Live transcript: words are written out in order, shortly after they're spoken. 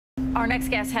Our next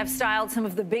guests have styled some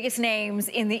of the biggest names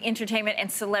in the entertainment and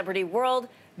celebrity world.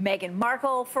 Meghan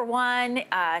Markle, for one,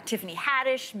 Tiffany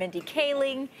Haddish, Mindy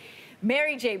Kaling,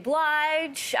 Mary J.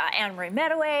 Blige, Anne-Marie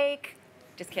Meadowake.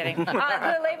 Just kidding.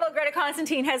 The label Greta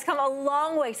Constantine has come a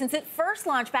long way since it first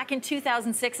launched back in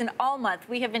 2006, and all month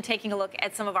we have been taking a look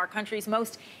at some of our country's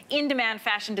most in-demand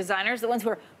fashion designers, the ones who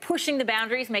are pushing the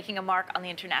boundaries, making a mark on the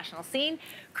international scene.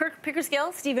 Kirk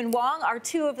Pickersgill, Stephen Wong are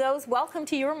two of those. Welcome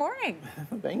to Your Morning.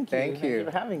 Thank you. Thank you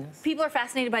for having us. People are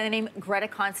fascinated by the name Greta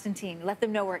Constantine. Let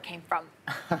them know where it came from.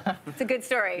 It's a good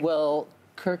story. Well,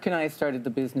 Kirk and I started the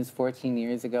business 14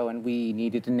 years ago, and we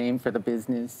needed a name for the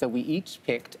business, so we each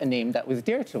picked a name that was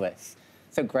dear to us.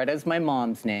 So Greta's my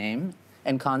mom's name,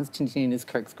 and Constantine is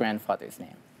Kirk's grandfather's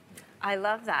name. I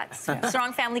love that.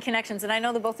 Strong family connections, and I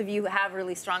know that both of you have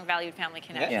really strong valued family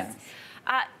connections.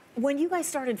 Yes. When you guys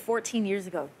started 14 years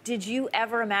ago, did you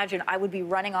ever imagine I would be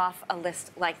running off a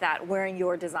list like that, wearing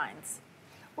your designs?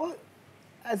 Well,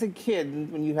 as a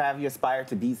kid, when you aspire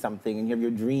to be something and you have your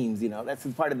dreams, you know, that's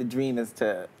part of the dream is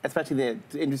to, especially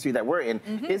the industry that we're in,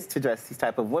 is to dress these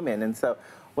type of women. And so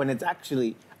when it's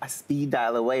actually a speed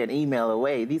dial away, an email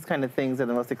away, these kind of things are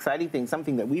the most exciting things,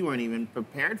 something that we weren't even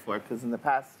prepared for, because in the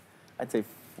past, I'd say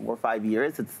 4 or 5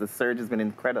 years, the surge has been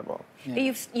incredible.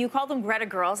 Yeah. You call them Greta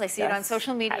girls. I see it on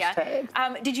social media.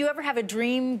 Did you ever have a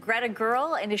dream Greta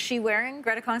girl, and is she wearing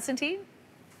Greta Constantine?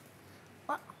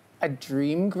 A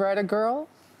dream Greta girl?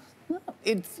 No,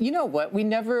 you know what,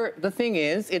 the thing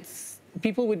is,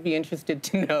 people would be interested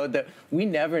to know that we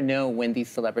never know when these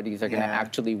celebrities are going to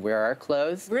actually wear our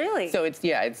clothes. Really? So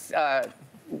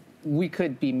we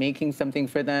could be making something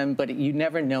for them, but you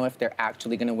never know if they're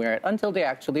actually going to wear it until they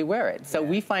actually wear it. So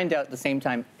we find out at the same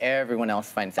time everyone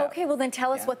else finds out. Okay, well then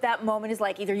tell us what that moment is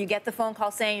like. Either you get the phone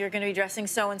call saying you're going to be dressing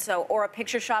so-and-so, or a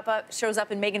picture shows up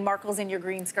and Meghan Markle's in your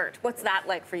green skirt. What's that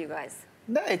like for you guys?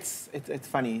 No, it's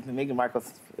funny. The Meghan Markle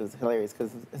is hilarious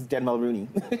because it's Jen Mulrooney.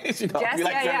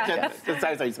 Jessica.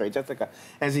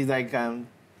 And she's like,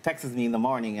 texts me in the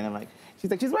morning, and I'm like, she's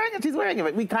wearing it.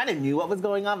 But we kind of knew what was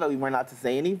going on, but we were not to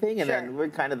say anything. And then we're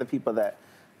kind of the people that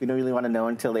we don't really want to know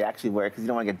until they actually wear it, because you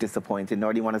don't want to get disappointed,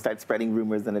 nor do you want to start spreading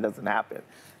rumors and it doesn't happen.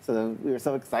 So we were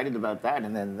so excited about that,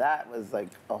 and then that was like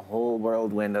a whole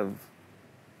whirlwind of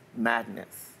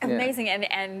madness. Amazing,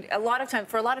 and a lot of time,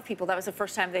 for a lot of people, that was the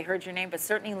first time they heard your name, but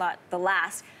certainly not the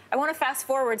last. I want to fast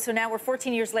forward, so now we're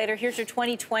 14 years later. Here's your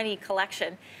 2020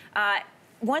 collection.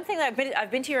 One thing that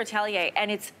I've been to your atelier, and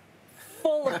it's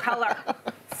full of color,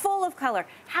 full of color.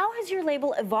 How has your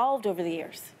label evolved over the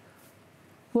years?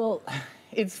 Well,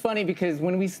 it's funny because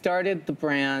when we started the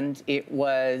brand, it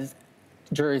was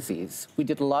jerseys. We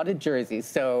did a lot of jerseys,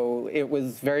 so it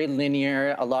was very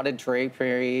linear, a lot of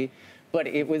drapery. But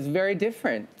it was very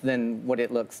different than what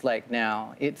it looks like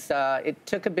now. It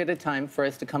took a bit of time for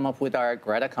us to come up with our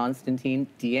Greta Constantine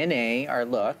DNA, our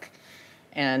look,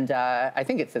 and I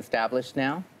think it's established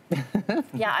now.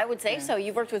 Yeah, I would say so.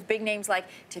 You've worked with big names like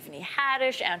Tiffany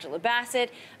Haddish, Angela Bassett,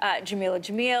 Jamila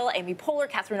Jamil, Amy Poehler,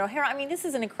 Catherine O'Hara. I mean, this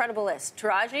is an incredible list.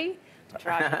 Taraji,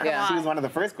 yeah. She was one of the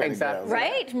first Greta girls.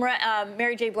 Right?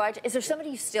 Mary J. Blige. Is there somebody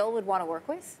you still would want to work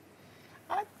with?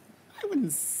 I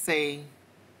wouldn't say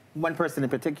one person in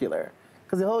particular,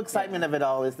 because the whole excitement of it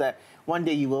all is that one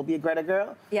day you will be a Greta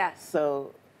girl. Yeah.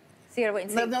 So you gotta wait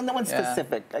and see. No one's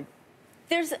specific.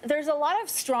 There's a lot of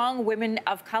strong women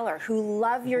of color who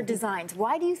love your designs.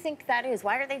 Why do you think that is?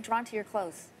 Why are they drawn to your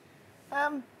clothes?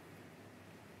 I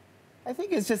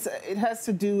think it has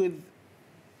to do with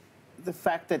the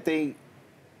fact that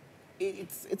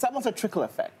it's almost a trickle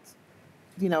effect.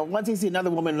 You know, once they see another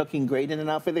woman looking great in an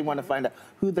outfit, they want to find out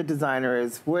who the designer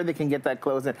is, where they can get that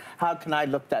clothes, and how can I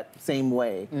look that same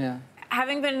way. Yeah.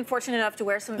 Having been fortunate enough to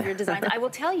wear some of your designs, I will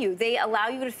tell you, they allow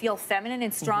you to feel feminine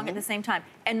and strong at the same time.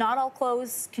 And not all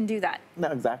clothes can do that. No,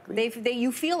 exactly.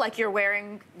 You feel like you're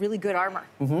wearing really good armor.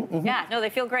 Yeah, no, they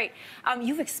feel great.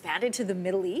 You've expanded to the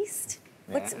Middle East.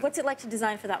 What's it like to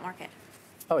design for that market?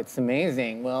 Oh, it's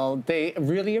amazing. Well, they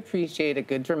really appreciate a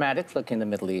good dramatic look in the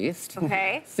Middle East.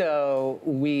 Okay. So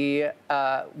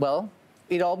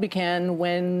it all began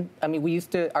when, we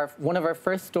used to, one of our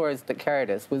first stores that carried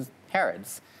us was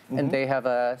Harrods. And they have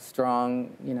a strong,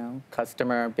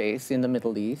 customer base in the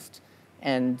Middle East.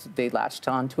 And they latched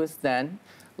on to us then.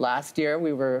 Last year,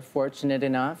 we were fortunate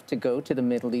enough to go to the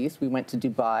Middle East. We went to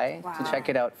Dubai to check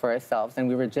it out for ourselves, and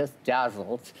we were just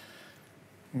dazzled.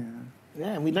 Yeah.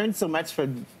 Yeah, and we learned so much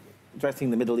from dressing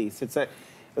in the Middle East. It's a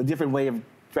different way of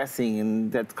dressing,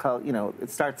 and that's called, it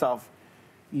starts off,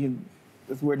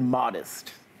 this word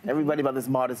modest. everybody about this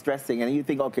modest dressing, and you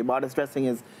think, okay, modest dressing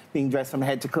is being dressed from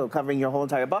head to toe, covering your whole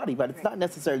entire body, but it's not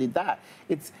necessarily that.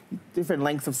 It's different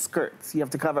lengths of skirts. You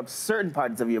have to cover up certain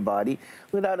parts of your body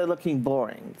without it looking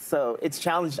boring. So it's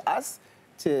challenged us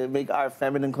to make our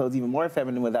feminine clothes even more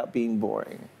feminine without being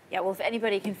boring. Yeah, well, if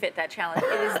anybody can fit that challenge,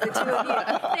 it is the two of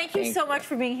you. Thank you so much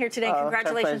for being here today.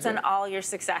 Congratulations on all your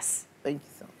success. Thank you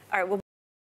so much. All right, well,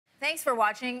 thanks for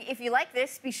watching. If you like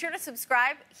this, be sure to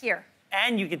subscribe here.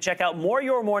 And you can check out more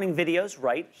Your Morning videos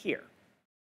right here.